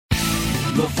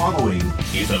The following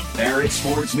is a Barrett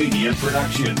Sports Media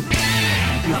production.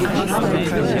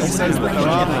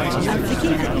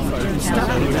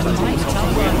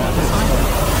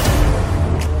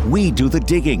 We do the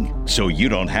digging, so you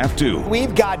don't have to.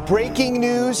 We've got breaking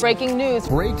news. Breaking news.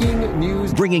 Breaking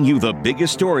news. Bringing you the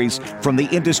biggest stories from the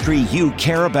industry you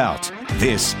care about.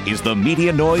 This is the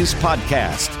Media Noise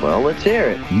Podcast. Well, let's hear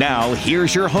it. Now,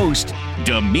 here's your host,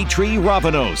 Dimitri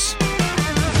Ravanos.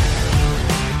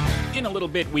 In a little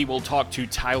bit, we will talk to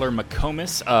Tyler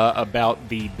McComas about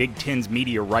the Big Ten's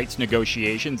media rights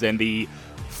negotiations and the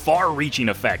far-reaching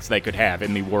effects they could have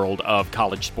in the world of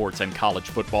college sports and college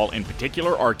football in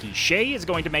particular. Arky Shea is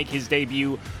going to make his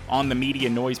debut on the Media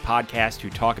Noise Podcast to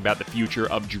talk about the future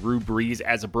of Drew Brees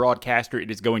as a broadcaster.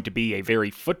 It is going to be a very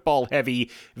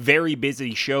football-heavy, very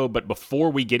busy show, but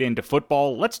before we get into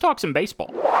football, let's talk some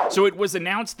baseball. So it was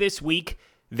announced this week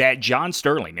that John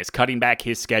Sterling is cutting back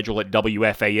his schedule at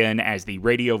WFAN as the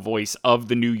radio voice of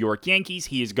the New York Yankees.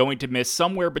 He is going to miss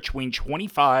somewhere between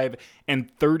 25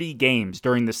 and 30 games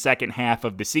during the second half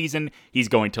of the season. He's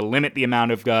going to limit the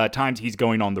amount of times he's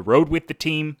going on the road with the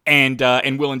team, and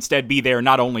will instead be there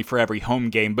not only for every home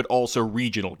game, but also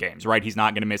regional games, right? He's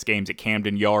not going to miss games at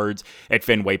Camden Yards, at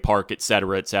Fenway Park,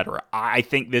 etc., etc. I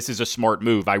think this is a smart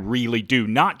move. I really do.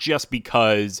 Not just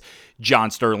because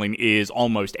John Sterling is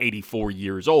almost 84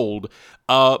 years old,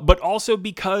 but also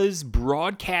because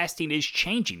broadcasting is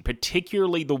changing,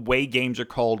 particularly the way games are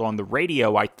called on the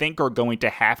radio, I think are going to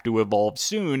have to evolve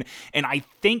soon. And I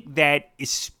think that,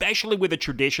 especially with a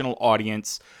traditional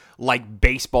audience like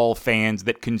baseball fans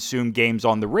that consume games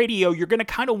on the radio, you're going to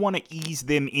kind of want to ease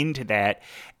them into that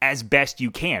as best you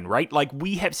can, right? Like,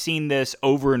 we have seen this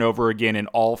over and over again in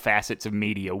all facets of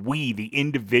media. We, the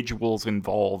individuals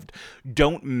involved,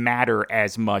 don't matter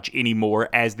as much anymore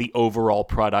as the overall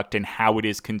product and how it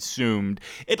is consumed,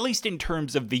 at least in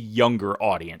terms of the younger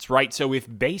audience, right? So if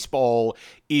baseball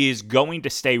is going to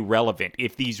stay relevant,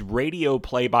 if these radio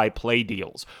play-by-play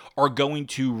deals are going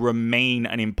to remain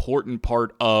an important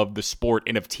part of the sport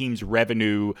and of teams'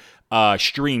 revenue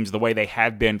streams the way they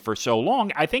have been for so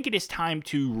long, I think it is time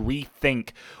to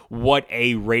rethink what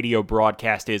a radio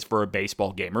broadcast is for a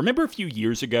baseball game. Remember a few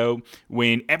years ago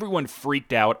when everyone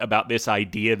freaked out about this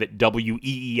idea that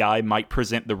WEEI might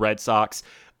present the Red Sox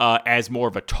as more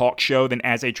of a talk show than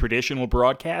as a traditional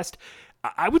broadcast?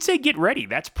 I would say get ready.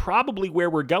 That's probably where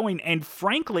we're going. And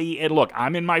frankly, and look,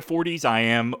 I'm in my 40s. I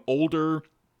am older,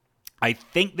 I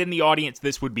think, than the audience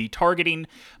this would be targeting,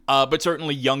 but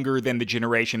certainly younger than the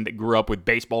generation that grew up with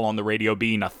baseball on the radio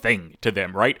being a thing to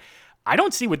them, right? I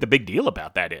don't see what the big deal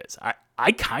about that is.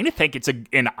 I kind of think it's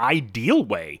an ideal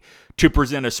way to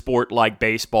present a sport like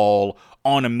baseball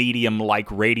on a medium like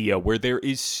radio where there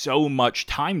is so much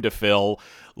time to fill.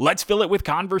 Let's fill it with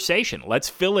conversation. Let's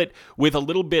fill it with a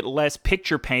little bit less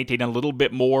picture painting, a little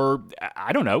bit more,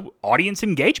 I don't know, audience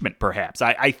engagement, perhaps.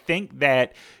 I think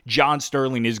that John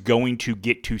Sterling is going to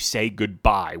get to say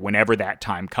goodbye whenever that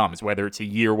time comes, whether it's a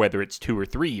year, whether it's 2 or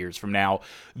 3 years from now,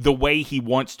 the way he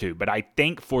wants to. But I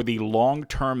think for the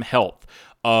long-term health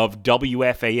of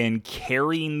WFAN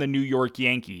carrying the New York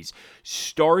Yankees,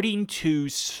 starting to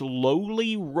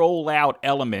slowly roll out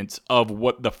elements of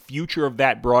what the future of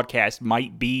that broadcast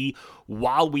might be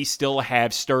while we still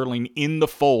have Sterling in the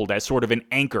fold as sort of an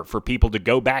anchor for people to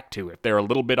go back to. If they're a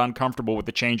little bit uncomfortable with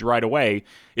the change right away,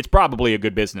 it's probably a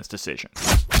good business decision.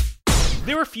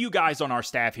 There are a few guys on our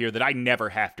staff here that I never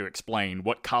have to explain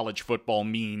what college football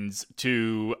means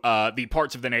to the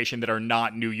parts of the nation that are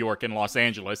not New York and Los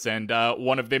Angeles, and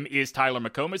one of them is Tyler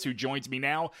McComas, who joins me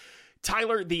now.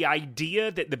 Tyler, the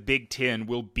idea that the Big Ten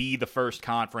will be the first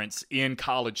conference in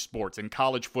college sports and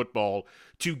college football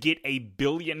to get $1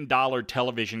 billion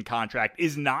television contract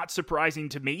is not surprising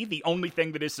to me. The only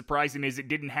thing that is surprising is it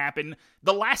didn't happen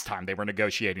the last time they were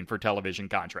negotiating for television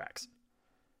contracts.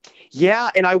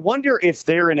 Yeah, and I wonder if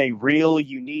they're in a real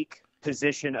unique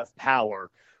position of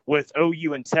power with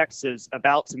OU and Texas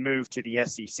about to move to the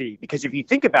SEC. Because if you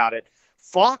think about it,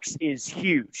 Fox is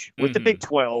huge with the Big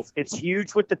 12. It's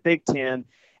huge with the Big 10.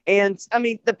 And, I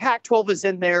mean, the Pac-12 is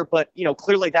in there, but, you know,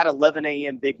 clearly that 11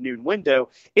 a.m. Big Noon window,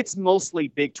 it's mostly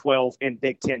Big 12 and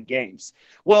Big 10 games.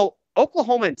 Well,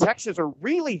 Oklahoma and Texas are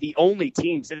really the only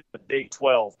teams in the Big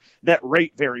 12 that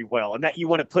rate very well and that you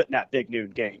want to put in that Big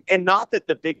Noon game. And not that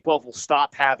the Big 12 will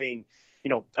stop having,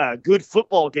 good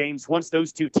football games once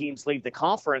those two teams leave the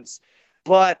conference.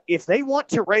 But if they want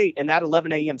to rate in that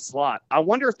 11 a.m. slot, I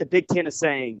wonder if the Big 10 is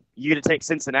saying, you going to take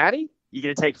Cincinnati? You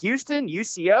going to take Houston,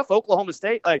 UCF, Oklahoma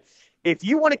State? Like, if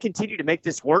you want to continue to make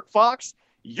this work, Fox,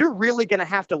 you're really going to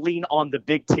have to lean on the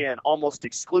Big Ten almost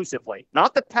exclusively.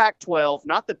 Not the Pac-12,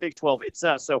 not the Big 12. It's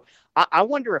us. So I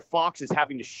wonder if Fox is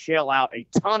having to shell out a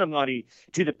ton of money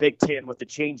to the Big Ten with the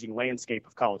changing landscape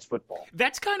of college football.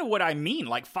 That's kind of what I mean.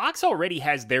 Like, Fox already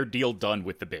has their deal done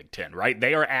with the Big Ten, right?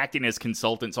 They are acting as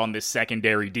consultants on this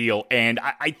secondary deal. And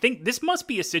I think this must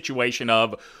be a situation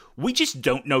of we just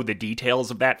don't know the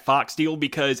details of that Fox deal,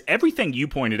 because everything you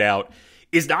pointed out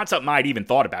is not something I'd even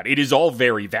thought about. It is all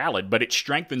very valid, but it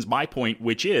strengthens my point,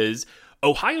 which is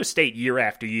Ohio State year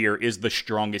after year is the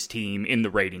strongest team in the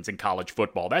ratings in college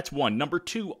football. That's one. Number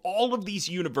two, all of these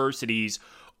universities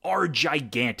are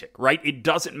gigantic, right? It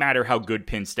doesn't matter how good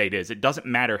Penn State is. It doesn't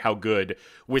matter how good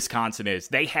Wisconsin is.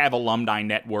 They have alumni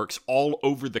networks all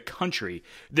over the country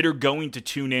that are going to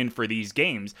tune in for these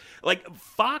games. Like,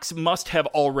 Fox must have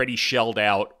already shelled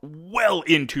out well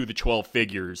into the 12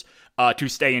 figures to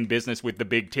stay in business with the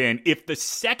Big Ten if the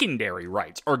secondary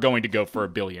rights are going to go for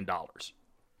 $1 billion.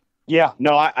 Yeah,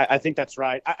 no, I think that's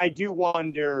right. I do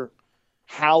wonder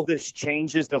how this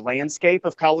changes the landscape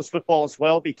of college football as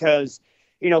well, because,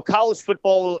 you know, college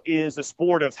football is a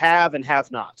sport of have and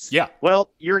have-nots. Yeah. Well,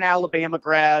 you're an Alabama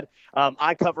grad.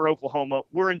 I cover Oklahoma.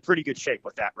 We're in pretty good shape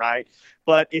with that, right?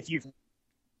 But if you've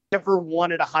never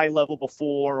won at a high level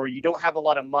before, or you don't have a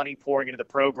lot of money pouring into the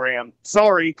program,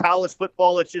 sorry, college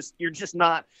football, you're just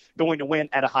not going to win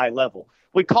at a high level.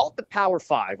 We call it the Power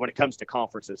Five when it comes to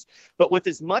conferences. But with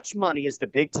as much money as the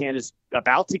Big Ten is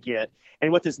about to get,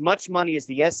 and with as much money as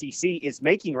the SEC is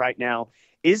making right now,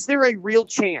 is there a real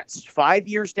chance 5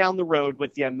 years down the road,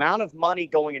 with the amount of money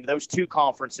going into those two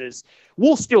conferences,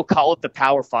 we'll still call it the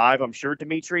Power Five, I'm sure,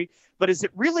 Dimitri, but is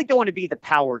it really going to be the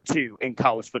Power Two in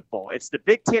college football? It's the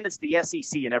Big Ten, it's the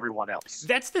SEC, and everyone else.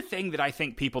 That's the thing that I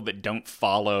think people that don't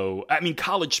follow, I mean,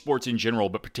 college sports in general,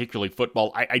 but particularly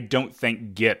football, I don't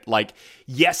think get, like,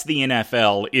 yes, the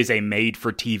NFL is a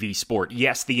made-for-TV sport.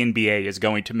 Yes, the NBA is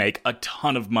going to make a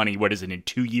ton of money, what is it, in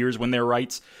 2 years when their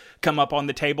rights come up on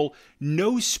the table?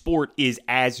 No sport is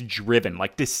as driven.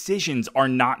 Like, decisions are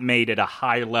not made at a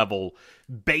high level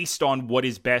based on what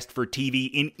is best for TV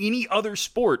in any other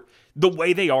sport the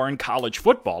way they are in college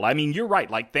football. I mean, you're right.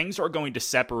 Like, things are going to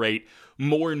separate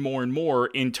more and more and more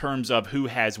in terms of who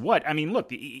has what. I mean, look,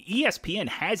 the ESPN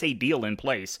has a deal in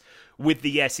place with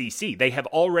the SEC. They have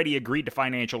already agreed to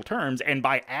financial terms, and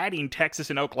by adding Texas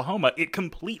and Oklahoma, it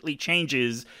completely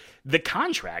changes the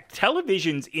contract.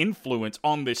 Television's influence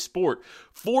on this sport,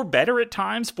 for better at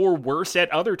times, for worse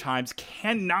at other times,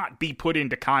 cannot be put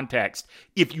into context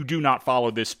if you do not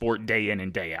follow this sport day in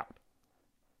and day out.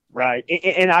 Right.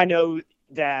 And I know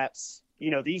that, you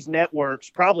know, these networks,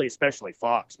 probably especially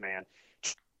Fox, man,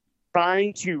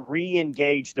 trying to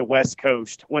re-engage the West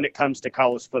Coast when it comes to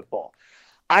college football.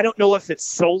 I don't know if it's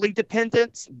solely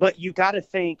dependent, but you got to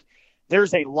think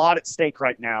there's a lot at stake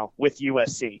right now with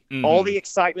USC. Mm-hmm. All the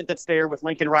excitement that's there with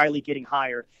Lincoln Riley getting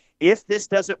hired. If this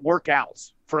doesn't work out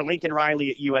for Lincoln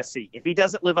Riley at USC, if he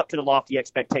doesn't live up to the lofty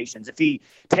expectations, if he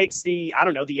takes the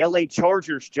LA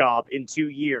Chargers job in 2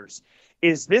 years,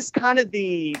 is this kind of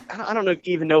I don't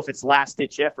even know if it's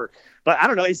last-ditch effort, but I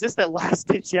don't know, is this that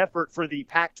last-ditch effort for the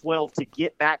Pac-12 to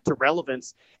get back to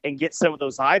relevance and get some of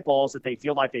those eyeballs that they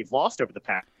feel like they've lost over the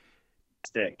past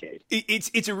decade?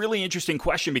 It's a really interesting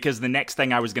question, because the next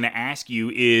thing I was going to ask you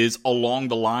is along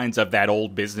the lines of that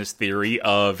old business theory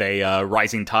of a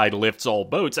rising tide lifts all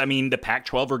boats. I mean, the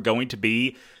Pac-12 are going to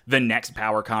be the next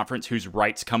power conference whose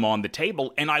rights come on the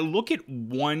table, and I look at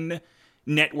one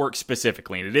network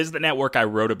specifically, and it is the network I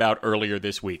wrote about earlier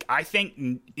this week. I think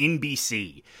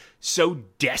NBC so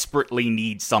desperately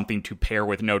needs something to pair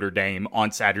with Notre Dame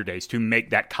on Saturdays to make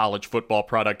that college football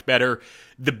product better.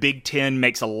 The Big Ten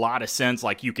makes a lot of sense.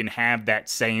 Like, you can have that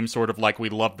same sort of, like, we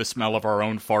love the smell of our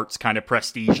own farts kind of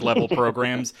prestige level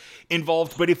programs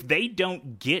involved. But if they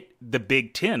don't get the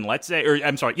Big Ten,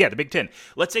 the Big Ten.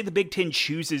 Let's say the Big Ten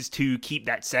chooses to keep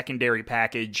that secondary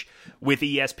package with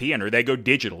ESPN, or they go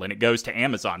digital and it goes to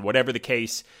Amazon, whatever the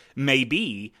case may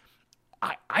be.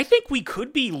 I think we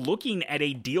could be looking at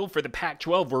a deal for the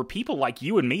Pac-12 where people like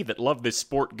you and me that love this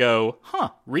sport go, huh,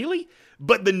 really?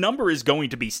 But the number is going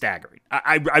to be staggering.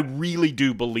 I really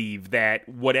do believe that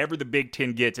whatever the Big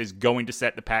Ten gets is going to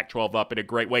set the Pac-12 up in a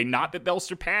great way. Not that they'll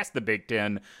surpass the Big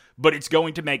Ten, but it's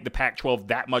going to make the Pac-12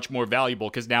 that much more valuable,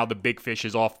 because now the big fish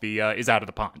is out of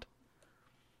the pond.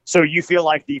 So you feel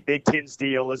like the Big Ten's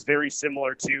deal is very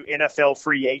similar to NFL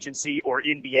free agency or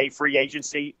NBA free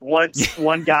agency. Once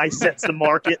one guy sets the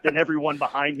market, then everyone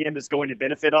behind him is going to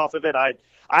benefit off of it. I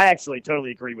actually totally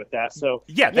agree with that. So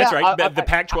yeah, that's right. The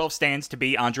Pac-12 stands to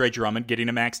be Andre Drummond getting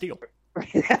a max deal.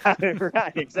 Yeah,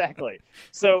 right, exactly.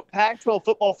 So Pac-12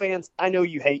 football fans, I know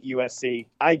you hate USC.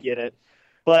 I get it.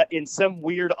 But in some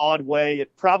weird, odd way,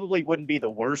 it probably wouldn't be the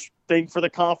worst thing for the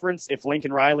conference if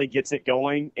Lincoln Riley gets it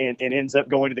going and ends up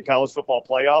going to the college football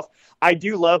playoff. I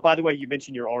do love, by the way, you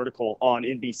mentioned your article on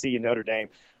NBC and Notre Dame.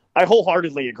 I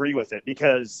wholeheartedly agree with it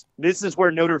because this is where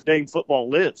Notre Dame football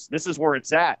lives. This is where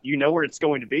it's at. You know where it's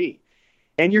going to be.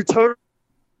 And you're totally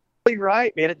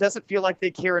right, man. It doesn't feel like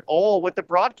they care at all what the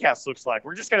broadcast looks like.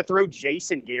 We're just going to throw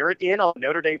Jason Garrett in on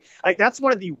Notre Dame. Like, that's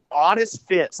one of the oddest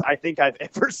fits I think I've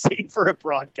ever seen for a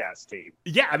broadcast team.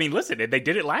 Yeah, I mean, listen, they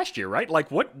did it last year, right? Like,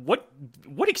 what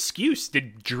excuse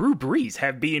did Drew Brees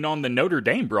have being on the Notre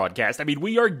Dame broadcast? I mean,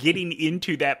 we are getting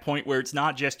into that point where it's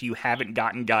not just you haven't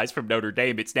gotten guys from Notre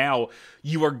Dame. It's now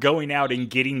you are going out and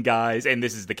getting guys, and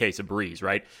this is the case of Brees,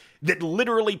 right? That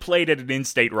literally played at an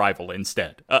in-state rival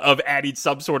instead of adding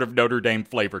some sort of Notre Dame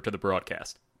flavor to the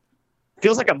broadcast.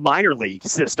 Feels like a minor league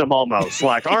system almost.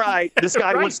 Like, all right, this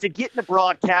guy Right. wants to get into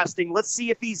broadcasting. Let's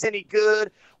see if he's any good.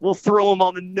 We'll throw him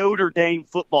on the Notre Dame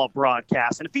football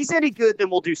broadcast. And if he's any good, then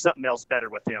we'll do something else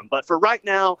better with him. But for right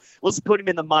now, let's put him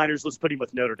in the minors. Let's put him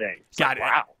with Notre Dame. Got it.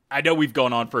 Wow. I know we've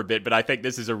gone on for a bit, but I think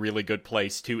this is a really good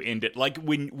place to end it. Like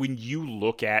when you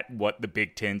look at what the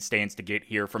Big Ten stands to get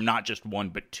here from not just one,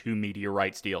 but two media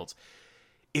rights deals,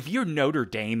 if you're Notre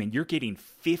Dame and you're getting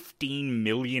 $15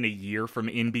 million a year from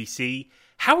NBC,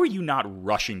 how are you not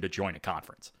rushing to join a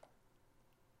conference?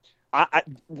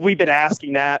 We've been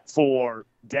asking that for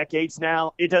decades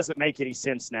now. It doesn't make any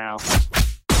sense now.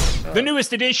 The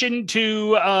newest addition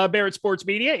to Barrett Sports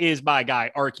Media is my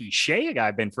guy, Arky Shea, a guy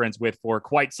I've been friends with for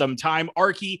quite some time.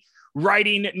 Arky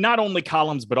writing not only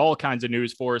columns, but all kinds of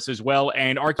news for us as well.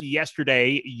 And Arky,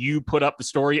 yesterday, you put up the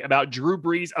story about Drew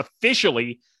Brees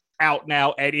officially out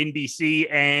now at NBC.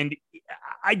 And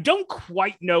I don't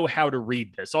quite know how to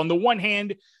read this. On the one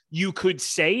hand, you could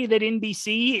say that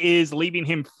NBC is leaving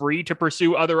him free to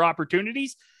pursue other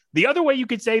opportunities. The other way you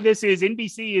could say this is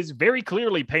NBC is very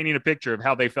clearly painting a picture of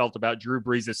how they felt about Drew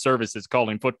Brees' services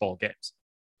calling football games.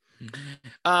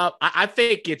 I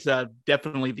think it's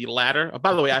definitely the latter.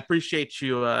 By the way, I appreciate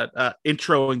you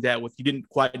introing that with you didn't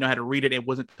quite know how to read it. It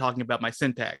wasn't talking about my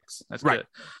syntax. That's right.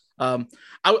 Good.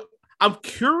 I'm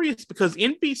curious because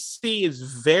NBC is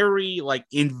very like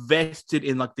invested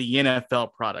in like the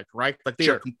NFL product, right? Like they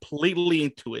are completely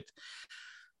into it.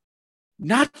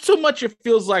 Not so much it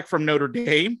feels like from Notre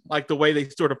Dame, like the way they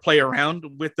sort of play around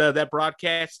with that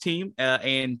broadcast team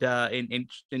and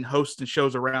host and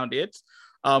shows around it.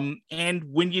 And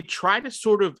when you try to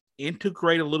sort of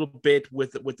integrate a little bit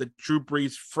with the Drew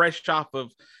Brees fresh off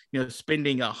of,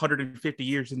 spending 150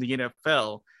 years in the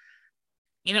NFL,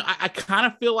 I kind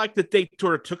of feel like that they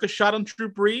sort of took a shot on Drew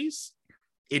Brees.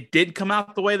 It did come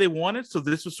out the way they wanted. So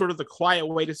this was sort of the quiet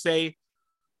way to say,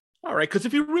 all right, because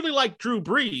if you really like Drew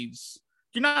Brees,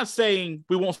 you're not saying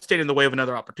we won't stand in the way of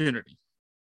another opportunity.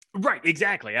 Right,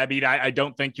 exactly. I mean, I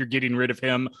don't think you're getting rid of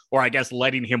him or I guess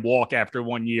letting him walk after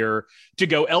 1 year to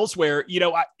go elsewhere.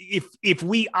 If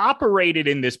we operated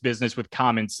in this business with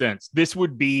common sense, this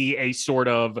would be a sort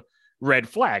of red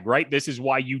flag, right? This is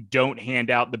why you don't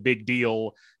hand out the big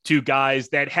deal to guys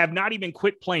that have not even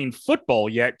quit playing football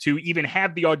yet to even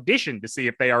have the audition to see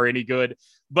if they are any good.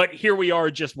 But here we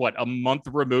are just, a month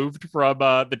removed from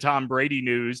the Tom Brady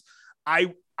news.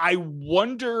 I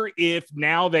wonder if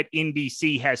now that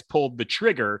NBC has pulled the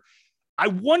trigger, I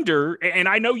wonder, and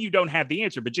I know you don't have the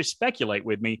answer, but just speculate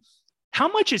with me, how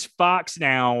much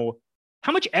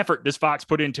effort does Fox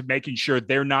put into making sure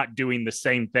they're not doing the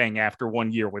same thing after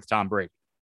 1 year with Tom Brady?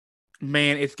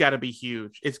 Man, it's got to be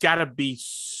huge. It's got to be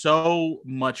so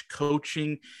much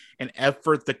coaching and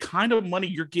effort. The kind of money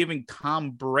you're giving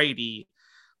Tom Brady,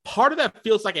 part of that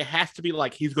feels like it has to be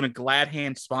like he's going to glad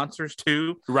hand sponsors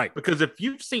too. Right. Because if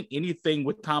you've seen anything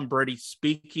with Tom Brady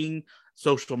speaking,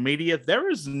 social media,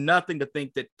 there is nothing to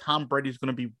think that Tom Brady is going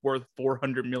to be worth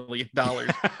 $400 million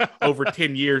over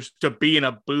 10 years to be in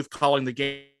a booth calling the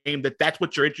game. That's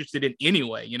what you're interested in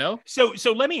anyway, So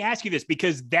let me ask you this,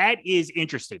 because that is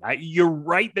interesting. You're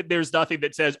right that there's nothing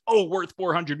that says, worth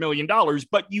 $400 million,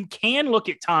 but you can look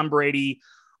at Tom Brady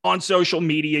on social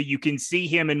media. You can see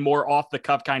him in more off the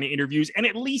cuff kind of interviews and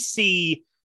at least see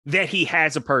that he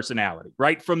has a personality,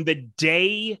 right? From the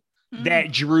day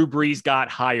that Drew Brees got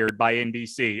hired by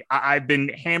NBC, I've been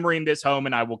hammering this home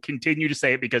and I will continue to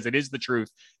say it because it is the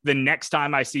truth. The next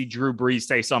time I see Drew Brees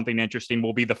say something interesting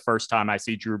will be the first time I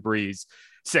see Drew Brees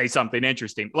say something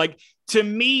interesting. Like, to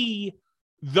me,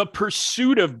 the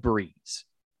pursuit of Brees,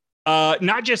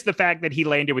 not just the fact that he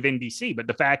landed with NBC, but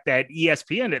the fact that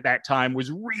ESPN at that time was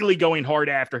really going hard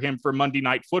after him for Monday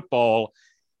Night Football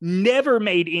never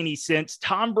made any sense.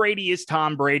 Tom Brady is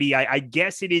Tom Brady. I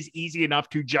guess it is easy enough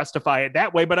to justify it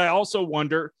that way, but I also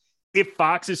wonder, if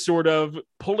Fox is sort of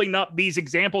pulling up these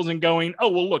examples and going, oh,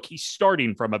 well, look, he's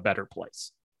starting from a better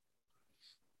place.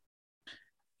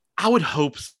 I would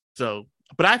hope so.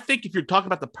 But I think if you're talking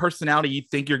about the personality you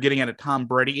think you're getting out of Tom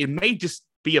Brady, it may just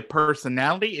be a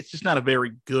personality. It's just not a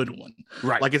very good one.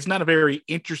 Right. Like, it's not a very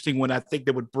interesting one. I think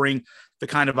that would bring the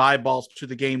kind of eyeballs to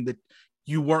the game that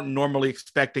you weren't normally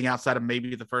expecting outside of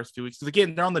maybe the first few weeks. Because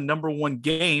again, they're on the number one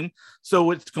game.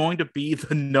 So it's going to be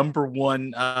the number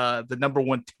one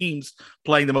teams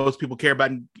playing the most people care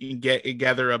about and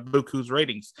gather Buku's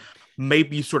ratings.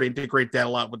 Maybe you sort of integrate that a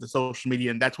lot with the social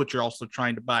media, and that's what you're also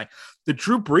trying to buy. The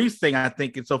Drew Brees thing, I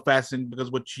think, is so fascinating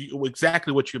because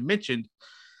exactly what you mentioned,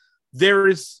 there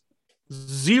is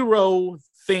zero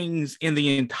things in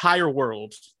the entire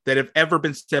world that have ever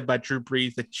been said by Drew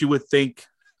Brees that you would think,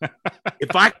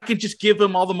 if I could just give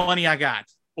him all the money I got,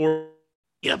 or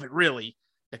give it really,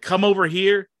 to come over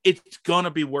here, it's going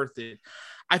to be worth it.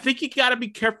 I think you got to be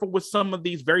careful with some of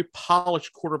these very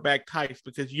polished quarterback types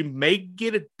because you may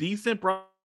get a decent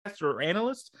broadcaster or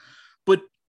analyst, but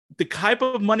the type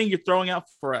of money you're throwing out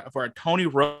for a Tony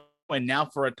Romo and now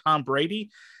for a Tom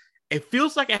Brady, it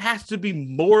feels like it has to be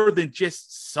more than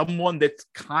just someone that's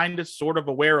kind of sort of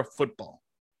aware of football.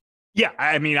 Yeah,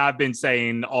 I mean, I've been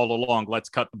saying all along, let's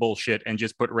cut the bullshit and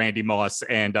just put Randy Moss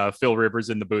and Phil Rivers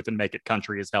in the booth and make it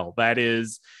country as hell. That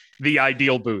is the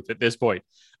ideal booth at this point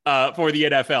for the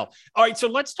NFL. All right, so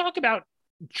let's talk about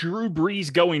Drew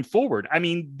Brees going forward. I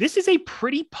mean, this is a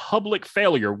pretty public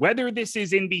failure, whether this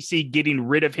is NBC getting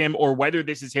rid of him or whether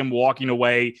this is him walking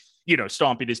away,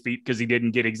 stomping his feet because he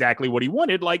didn't get exactly what he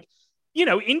wanted. Like,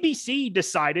 NBC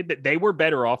decided that they were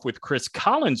better off with Chris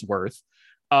Collinsworth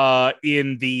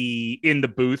in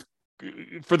the booth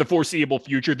for the foreseeable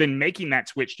future than making that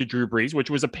switch to Drew Brees, which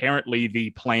was apparently the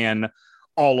plan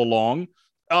all along.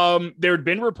 There had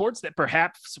been reports that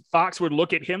perhaps Fox would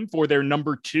look at him for their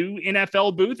number 2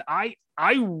 NFL booth. I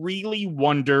really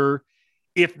wonder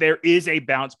if there is a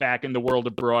bounce back in the world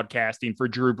of broadcasting for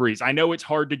Drew Brees. I know it's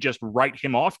hard to just write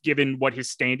him off given what his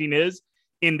standing is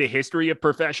in the history of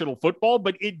professional football,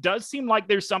 but it does seem like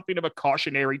there's something of a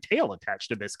cautionary tale attached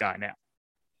to this guy now.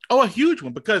 Oh, a huge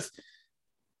one, because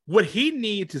what he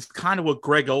needs is kind of what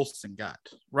Greg Olsen got,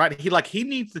 right? He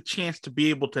needs the chance to be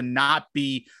able to not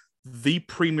be the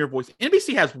premier voice.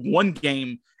 NBC has one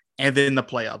game and then the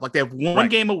playoffs. Like, they have one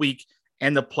game a week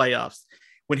and the playoffs.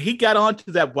 When he got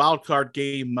onto that wild card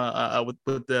game with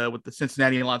the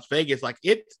Cincinnati and Las Vegas, like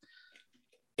it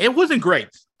wasn't great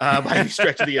by any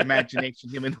stretch of the imagination,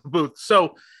 him in the booth.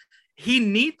 So he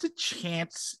needs a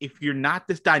chance if you're not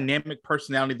this dynamic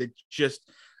personality that just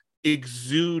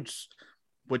exudes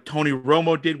what Tony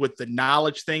Romo did with the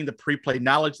knowledge thing, the pre-play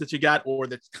knowledge that you got, or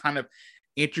that's kind of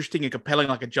interesting and compelling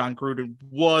like a John Gruden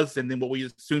was, and then what we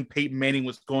assumed Peyton Manning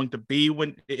was going to be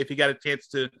if he got a chance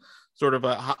to sort of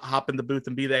hop in the booth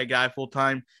and be that guy full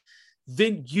time.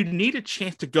 Then you need a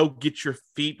chance to go get your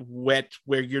feet wet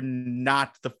where you're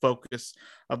not the focus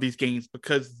of these games,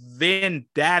 because then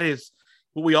that is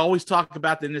what we always talk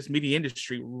about in this media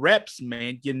industry. Reps,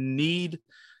 man. You need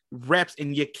reps,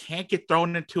 and you can't get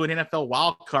thrown into an NFL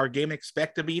wildcard game and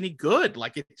expect to be any good.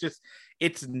 Like,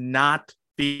 it's not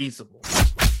feasible.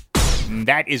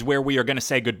 That is where we are going to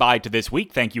say goodbye to this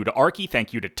week. Thank you to Arky.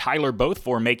 Thank you to Tyler, both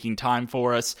for making time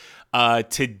for us.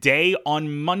 Today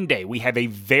on Monday, we have a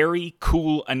very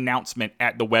cool announcement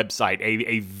at the website.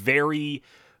 A very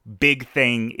big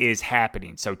thing is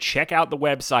happening. So check out the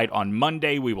website on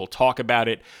Monday. We will talk about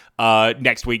it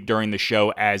next week during the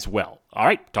show as well. All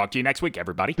right. Talk to you next week,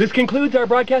 everybody. This concludes our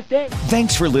broadcast day.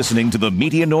 Thanks for listening to the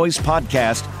Media Noise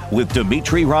Podcast with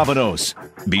Dimitri Ravanos.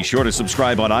 Be sure to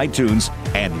subscribe on iTunes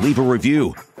and leave a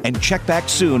review. And check back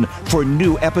soon for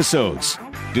new episodes.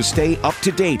 To stay up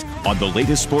to date on the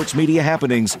latest sports media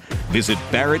happenings, visit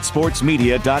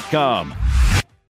BarrettSportsMedia.com.